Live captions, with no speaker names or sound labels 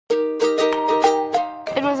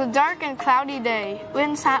It was a dark and cloudy day.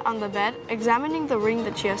 Lynn sat on the bed, examining the ring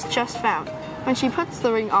that she has just found. When she puts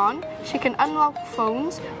the ring on, she can unlock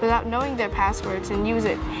phones without knowing their passwords and use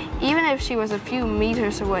it. Even if she was a few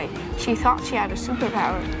meters away, she thought she had a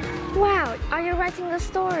superpower. Wow, are you writing the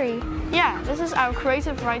story? Yeah, this is our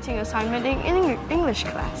creative writing assignment in English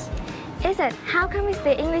class. Is it? How come is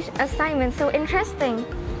the English assignment so interesting?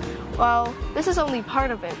 Well, this is only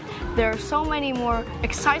part of it. There are so many more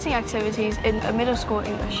exciting activities in middle school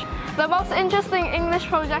English. The most interesting English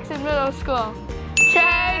projects in middle school.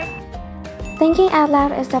 Check! Thinking Out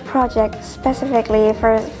Loud is a project specifically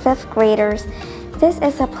for 5th graders. This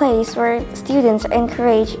is a place where students are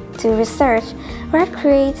encouraged to research, write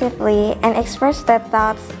creatively, and express their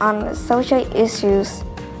thoughts on social issues.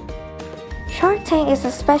 Shark Tank is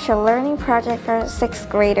a special learning project for 6th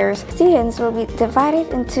graders. Students will be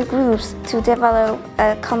divided into groups to develop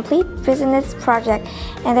a complete business project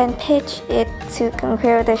and then pitch it to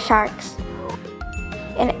conquer the sharks.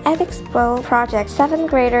 In Ethics Bowl project, 7th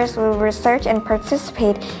graders will research and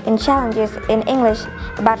participate in challenges in English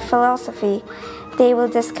about philosophy. They will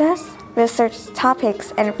discuss research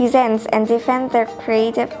topics and present and defend their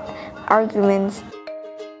creative arguments.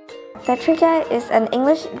 The Trivia is an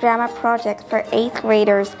English drama project for 8th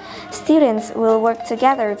graders. Students will work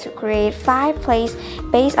together to create 5 plays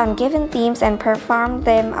based on given themes and perform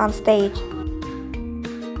them on stage.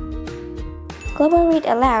 Global Read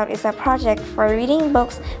Aloud is a project for reading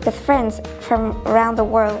books with friends from around the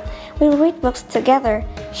world. We'll read books together,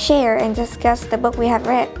 share, and discuss the book we have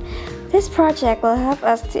read. This project will help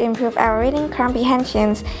us to improve our reading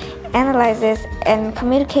comprehensions, analysis, and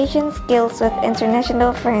communication skills with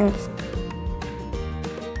international friends.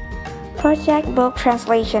 Project Book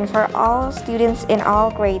Translation for all students in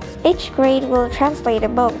all grades. Each grade will translate a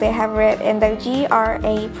book they have read in the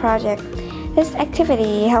GRA project. This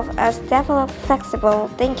activity helps us develop flexible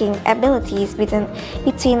thinking abilities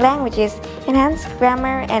between languages, enhance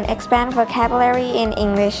grammar, and expand vocabulary in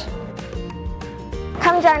English.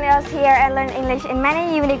 Come join us here and learn English in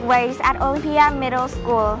many unique ways at Olympia Middle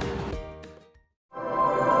School.